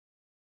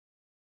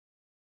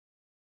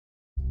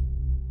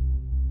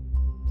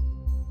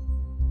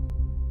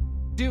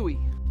Dewey.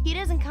 He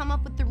doesn't come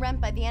up with the rent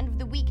by the end of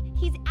the week,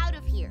 he's out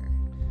of here.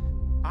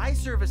 I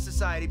service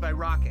society by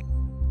rocking.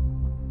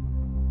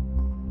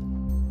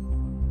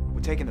 We're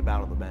taking the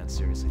Battle of the Bands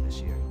seriously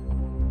this year.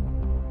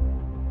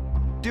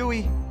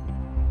 Dewey,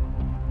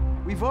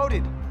 we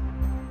voted.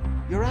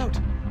 You're out.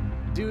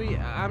 Dewey,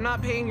 I'm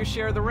not paying your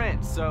share of the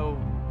rent, so...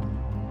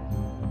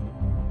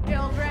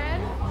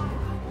 Children,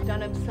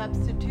 done of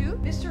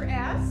substitute. Mr.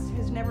 S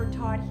has never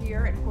taught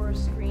here at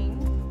Forest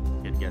Green.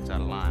 Kid gets out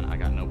of line, I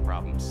got no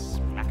problem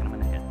smacking him in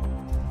the head.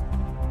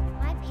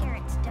 My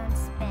parents don't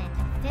spend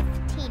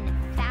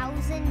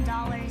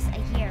 $15,000 a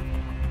year.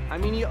 I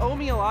mean, you owe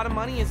me a lot of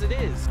money as it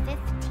is.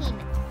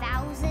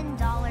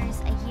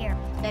 $15,000 a year.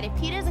 That if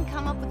he doesn't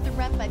come up with the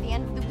rent by the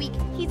end of the week,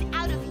 he's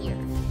out of here.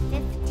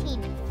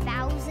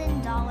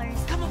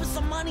 $15,000. Come up with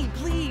some money,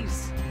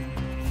 please.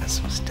 That's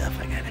some stuff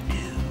I gotta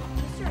do.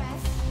 Mr.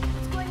 S,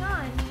 what's going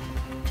on?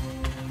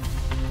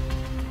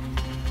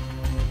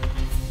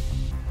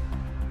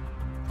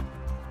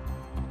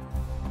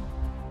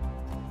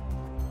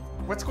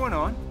 What's going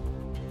on?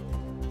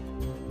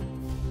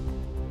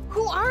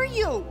 Who are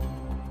you?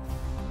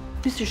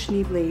 Mr.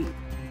 Schneebly,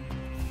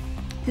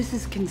 this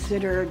is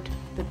considered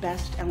the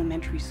best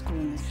elementary school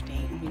in the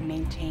state, and we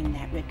maintain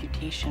that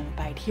reputation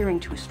by adhering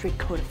to a strict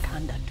code of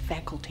conduct,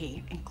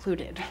 faculty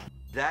included.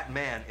 That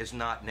man is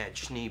not Ned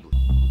Schneebly.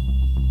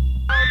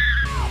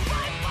 Oh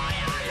my